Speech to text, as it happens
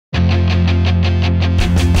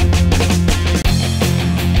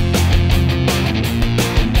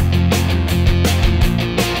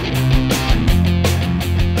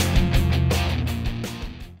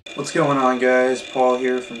What's going on, guys? Paul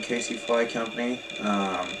here from KC Fly Company.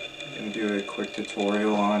 I'm going to do a quick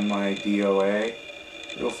tutorial on my D.O.A.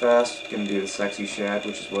 real fast. Going to do the sexy shad,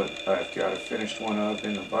 which is what I've got a finished one of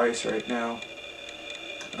in the vise right now.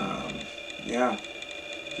 Yeah,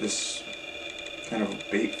 just kind of a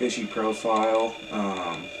bait fishy profile.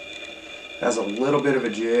 Has a little bit of a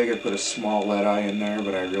jig. I put a small lead eye in there,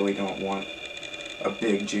 but I really don't want a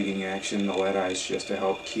big jigging action. The lead eye is just to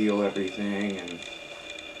help keel everything, and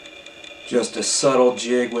just a subtle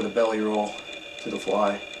jig with a belly roll to the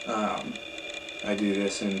fly. I do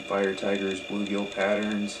this in fire tigers, bluegill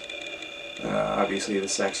patterns, obviously the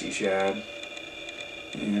sexy shad,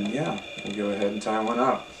 and yeah, we'll go ahead and tie one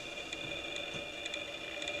up.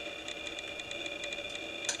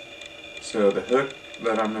 So the hook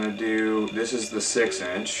that I'm going to do, this is the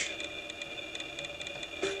 6-inch.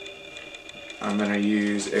 I'm going to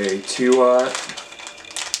use a 2-aught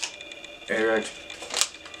Ahrex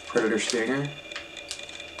Predator Stinger.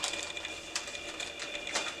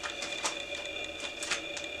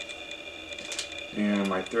 And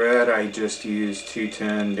my thread, I just use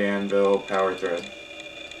 210 Danville power thread.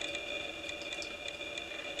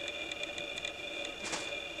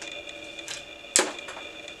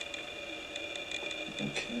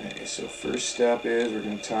 Okay, so first step is we're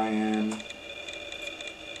going to tie in a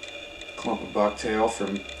clump of bucktail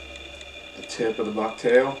from the tip of the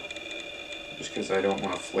bucktail, just because I don't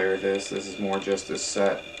want to flare this. This is more just to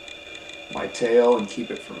set my tail and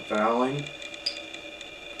keep it from fouling.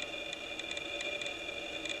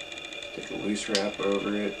 Take a loose wrap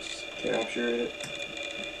over it, capture it,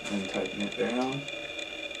 and tighten it down.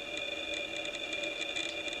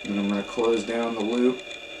 And I'm going to close down the loop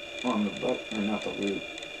on the not the loop.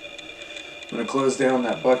 I'm going to close down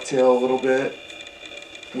that bucktail a little bit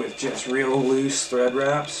with just real loose thread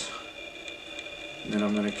wraps. And then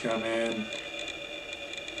I'm going to come in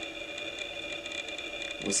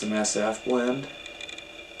with some SF blend.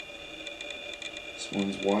 This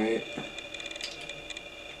one's white.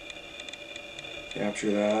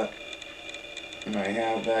 Capture that. And I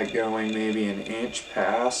have that going maybe an inch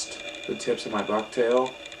past the tips of my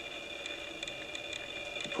bucktail.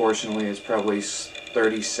 Proportionally, it's probably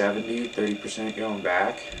 30-70, 30% going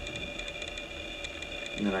back.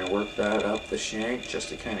 And then I work that up the shank just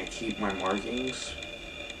to kind of keep my markings.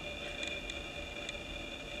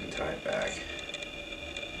 And tie it back.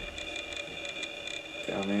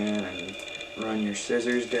 Come in and run your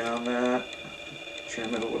scissors down that.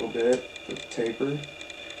 Trim it a little bit with the taper.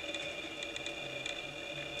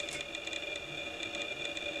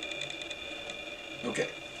 Okay.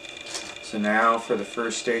 So now for the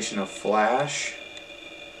first station of flash.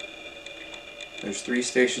 There's 3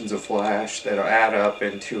 stations of flash that'll add up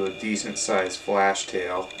into a decent sized flash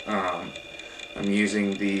tail. I'm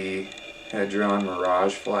using the Hedron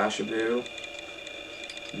Mirage Flashabou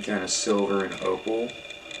in kind of silver and opal.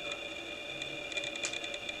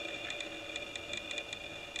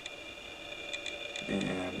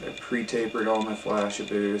 And I pre-tapered all my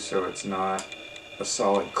Flashabou so it's not a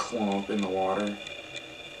solid clump in the water.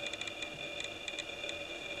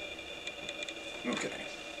 Okay.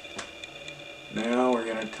 Now we're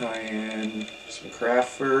going to tie in some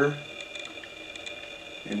craft fur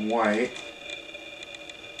in white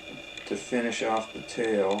to finish off the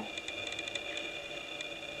tail,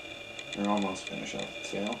 or almost finish off the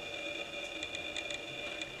tail.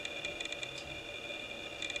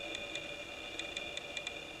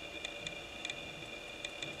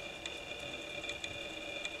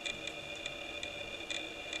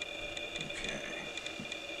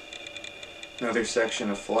 Another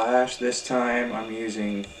section of flash. This time I'm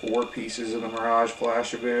using 4 pieces of the Mirage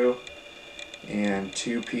Flashabou and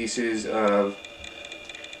 2 pieces of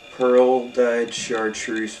pearl dyed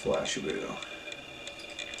chartreuse Flashabou.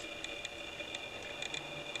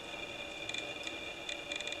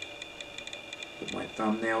 Put my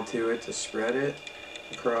thumbnail to it to spread it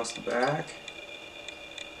across the back.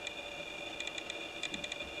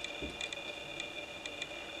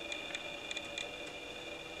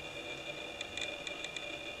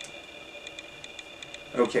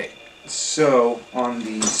 Okay, so on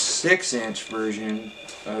the 6-inch version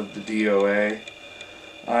of the D.O.A,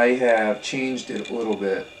 I have changed it a little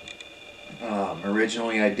bit.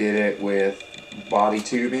 Originally I did it with body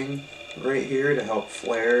tubing right here to help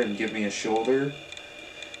flare and give me a shoulder,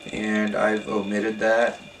 and I've omitted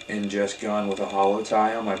that and just gone with a hollow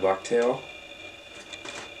tie on my bucktail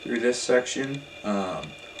through this section.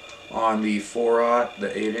 On the 4-aught, the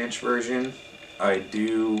 8-inch version, I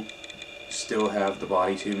do still have the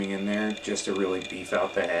body tubing in there just to really beef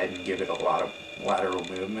out the head and give it a lot of lateral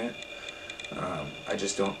movement. I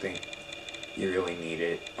just don't think you really need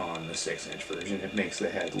it on the 6-inch version. It makes the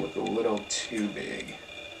head look a little too big.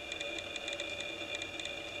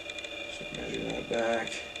 So measure that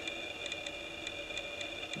back.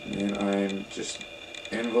 And I'm just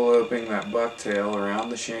enveloping that bucktail around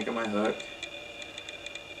the shank of my hook.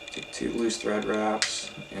 Take 2 loose thread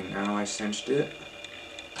wraps, and now I cinched it.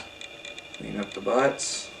 Clean up the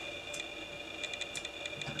butts.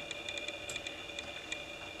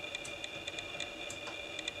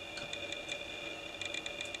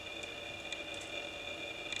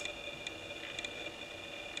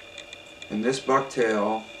 And this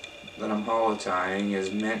bucktail that I'm hollow tying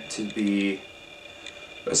is meant to be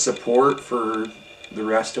a support for the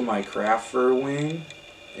rest of my craft fur wing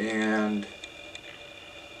and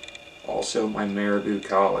also my Marabou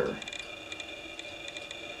collar.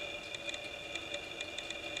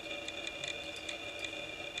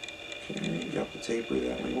 Okay, got the taper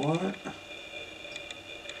that we want.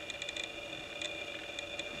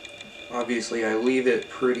 Obviously I leave it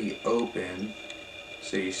pretty open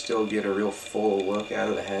so you still get a real full look out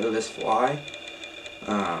of the head of this fly.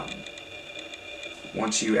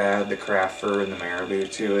 Once you add the craft fur and the Marabou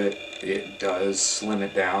to it, it does slim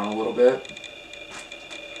it down a little bit.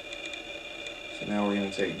 So now we're going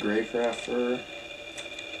to take gray craft fur,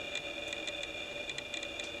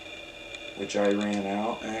 which I ran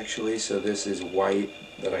out actually, so this is white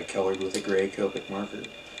that I colored with a gray Copic marker.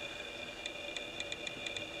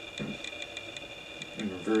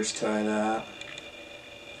 And reverse tie that.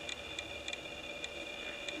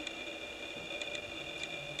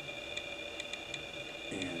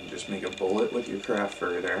 And just make a bullet with your craft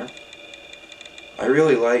fur there. I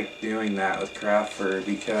really like doing that with craft fur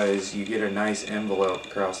because you get a nice envelope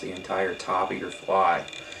across the entire top of your fly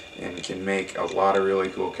and can make a lot of really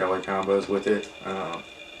cool color combos with it.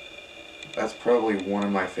 That's probably one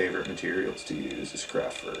of my favorite materials to use is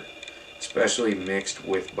craft fur, especially mixed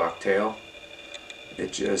with bucktail.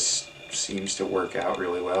 It just seems to work out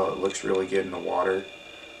really well. It looks really good in the water.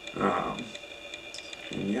 And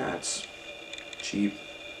yeah, it's cheap.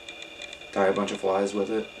 Tie a bunch of flies with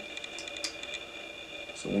it.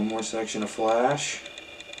 So one more section of flash.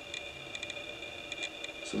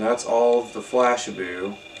 So that's all of the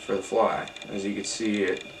Flashabou for the fly. As you can see,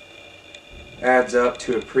 it adds up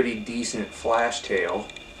to a pretty decent flash tail.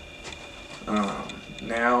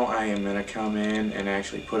 Now I am going to come in and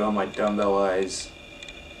actually put on my dumbbell eyes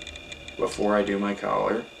before I do my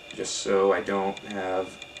collar, just so I don't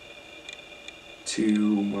have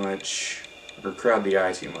too much, or crowd the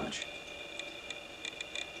eye too much.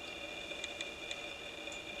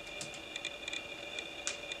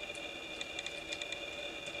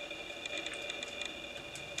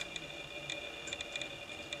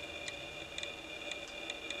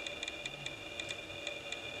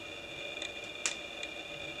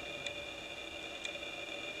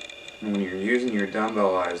 And when you're using your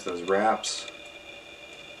dumbbell eyes, those wraps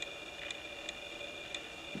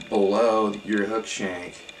below your hook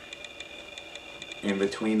shank, in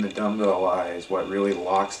between the dumbbell eyes, what really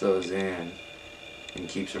locks those in and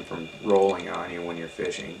keeps them from rolling on you when you're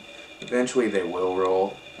fishing. Eventually they will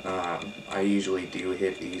roll. I usually do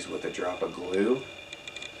hit these with a drop of glue.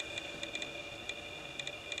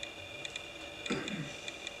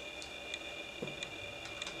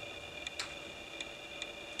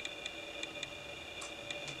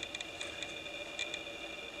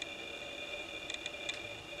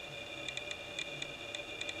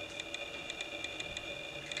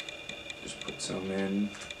 Put some in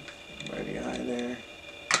by the eye there.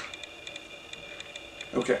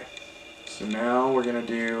 Okay, so now we're going to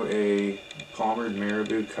do a palmered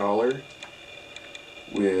Marabou collar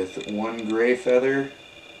with 1 gray feather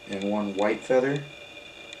and 1 white feather.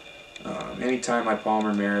 Anytime I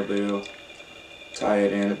palmer Marabou, tie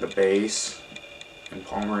it in at the base and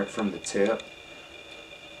palmer it from the tip.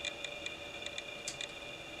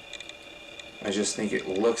 I just think it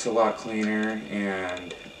looks a lot cleaner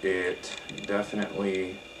and it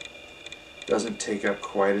definitely doesn't take up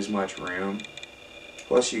quite as much room.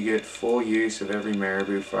 Plus you get full use of every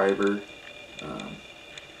Marabou fiber.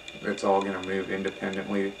 It's all going to move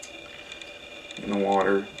independently in the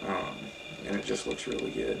water, and it just looks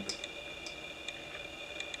really good.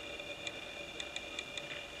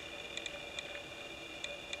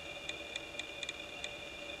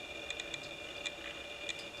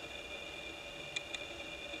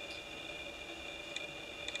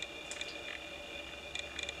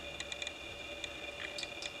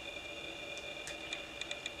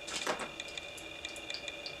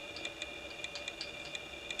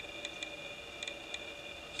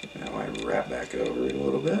 Now I wrap back over it a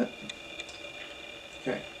little bit.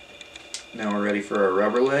 Okay, now we're ready for our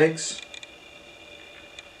rubber legs.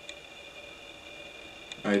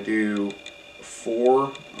 I do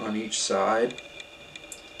 4 on each side.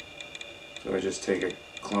 So I just take a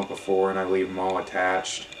clump of 4 and I leave them all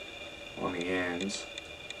attached on the ends.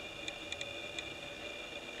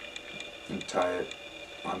 And tie it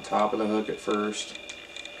on top of the hook at first.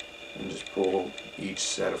 And just pull each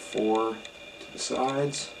set of 4 to the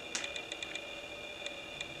sides.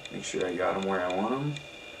 Make sure I got them where I want them.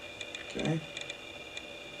 Okay.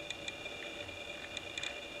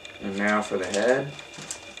 And now for the head.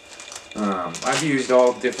 I've used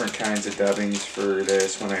all different kinds of dubbings for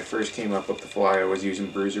this. When I first came up with the fly, I was using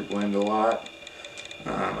Bruiser Blend a lot.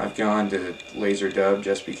 I've gone to laser dub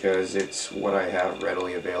just because it's what I have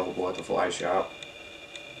readily available at the fly shop.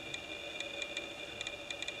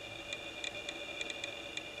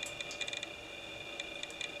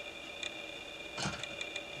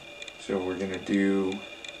 So we're going to do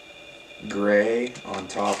gray on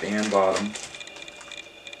top and bottom.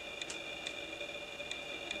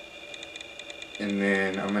 And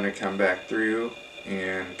then I'm going to come back through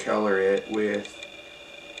and color it with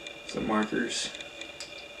some markers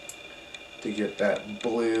to get that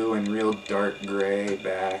blue and real dark gray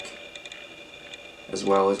back, as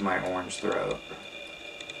well as my orange throat.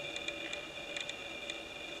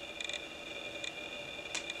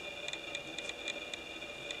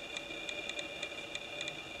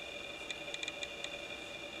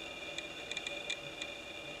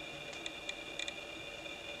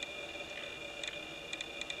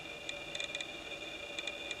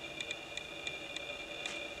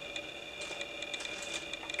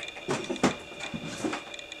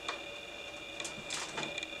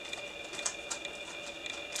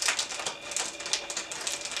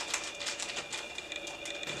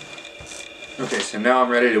 Okay, so now I'm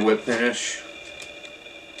ready to whip finish.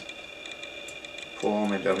 Pull all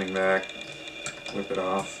my dubbing back, whip it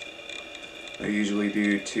off. I usually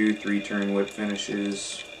do 2 3-turn whip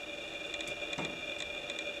finishes.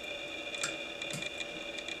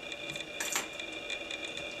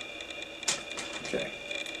 Okay,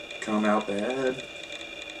 comb out the head.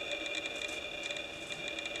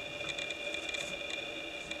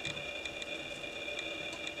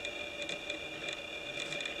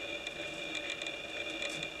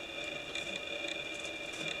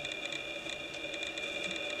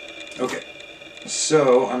 Okay,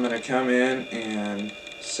 so I'm going to come in and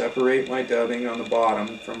separate my dubbing on the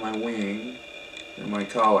bottom from my wing, or my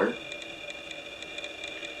collar.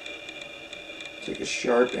 Take a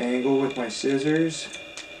sharp angle with my scissors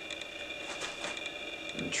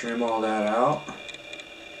and trim all that out.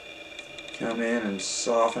 Come in and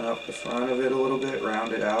soften up the front of it a little bit,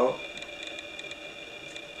 round it out.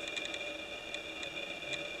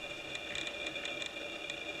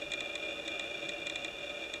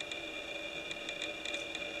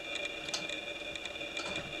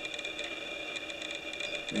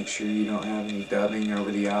 Make sure you don't have any dubbing over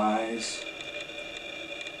the eyes.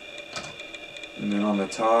 And then on the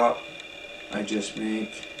top, I just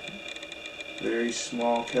make very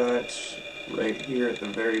small cuts right here at the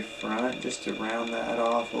very front just to round that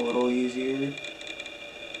off a little easier.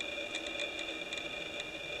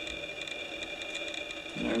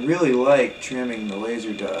 And I really like trimming the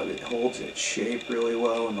laser dub. It holds its shape really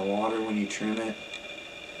well in the water when you trim it.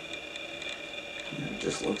 And it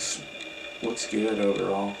just looks good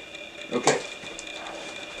overall. Okay,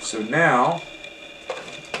 so now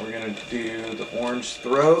we're going to do the orange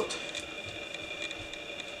throat.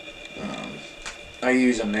 I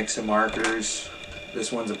use a mix of markers.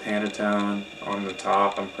 This one's a Pantone. On the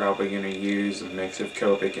top I'm probably going to use a mix of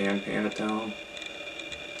Copic and Pantone.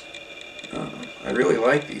 I really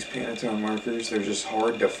like these Pantone markers. They're just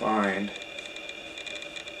hard to find.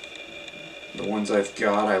 The ones I've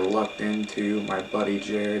got I lucked into. My buddy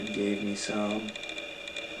Jared gave me some.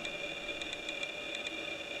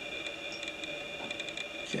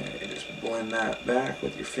 Okay, just blend that back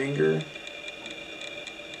with your finger.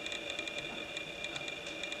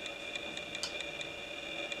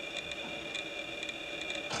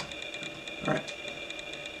 Alright,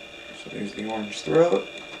 so there's the orange throat.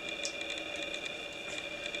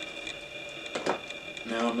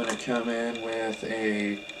 Now I'm going to come in with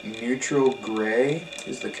a neutral gray,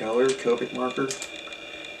 is the color, Copic marker.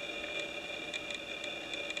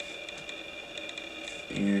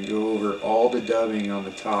 And go over all the dubbing on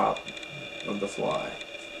the top of the fly.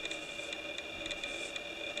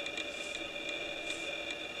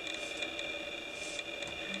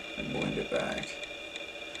 And blend it back.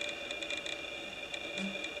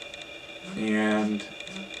 And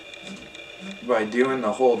by doing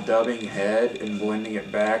the whole dubbing head and blending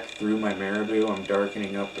it back through my Marabou, I'm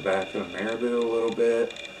darkening up the back of the Marabou a little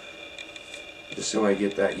bit. just so I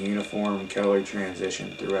get that uniform color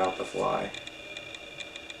transition throughout the fly.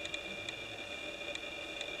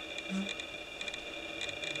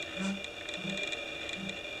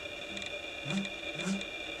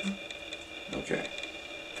 Okay.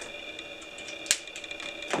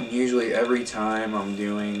 And usually every time I'm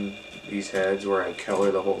doing these heads where I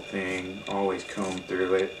color the whole thing, always comb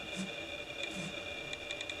through it.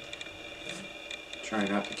 Try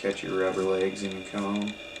not to catch your rubber legs in your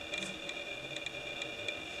comb.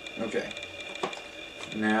 Okay.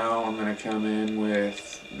 Now I'm going to come in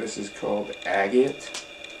with, this is called agate.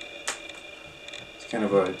 It's kind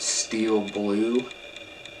of a steel blue.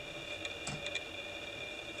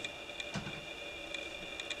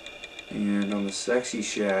 And on the sexy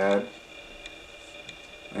shad,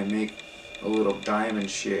 I make a little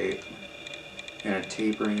diamond shape, kind of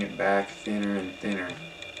tapering it back thinner and thinner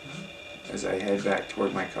as I head back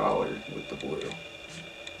toward my collar with the blue.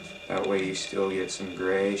 That way you still get some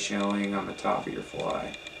gray showing on the top of your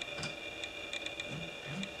fly.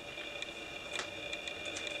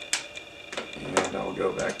 And I'll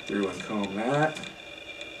go back through and comb that.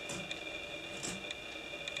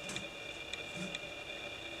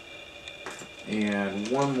 And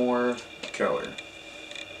one more color.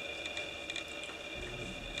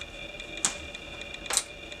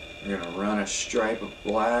 I'm going to run a stripe of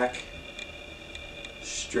black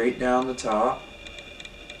straight down the top.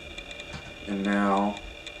 And now,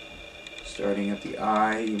 starting at the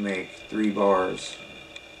eye, you make 3 bars.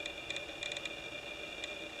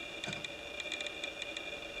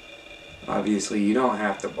 Obviously, you don't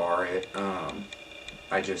have to bar it.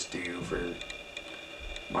 I just do for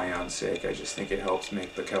my own sake. I just think it helps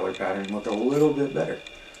make the color pattern look a little bit better.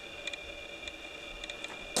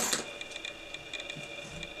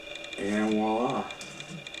 And voila,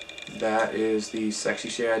 that is the Sexy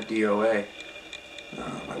Shad D.O.A.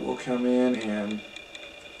 I will come in and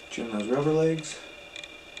trim those rubber legs.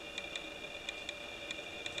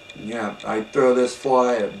 Yeah, I throw this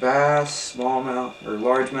fly at bass, smallmouth, or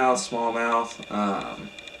largemouth, smallmouth,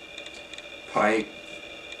 pike,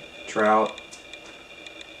 trout,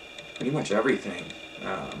 pretty much everything.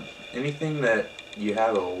 Anything that you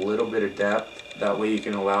have a little bit of depth, that way you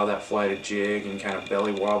can allow that fly to jig and kind of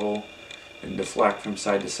belly wobble and deflect from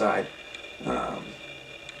side to side.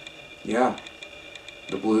 Yeah,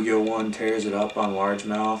 the bluegill one tears it up on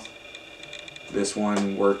largemouth. This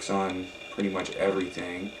one works on pretty much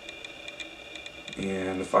everything.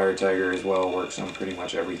 And the fire tiger as well works on pretty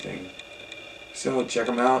much everything. So check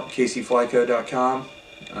them out, kcflyco.com.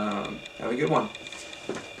 Have a good one.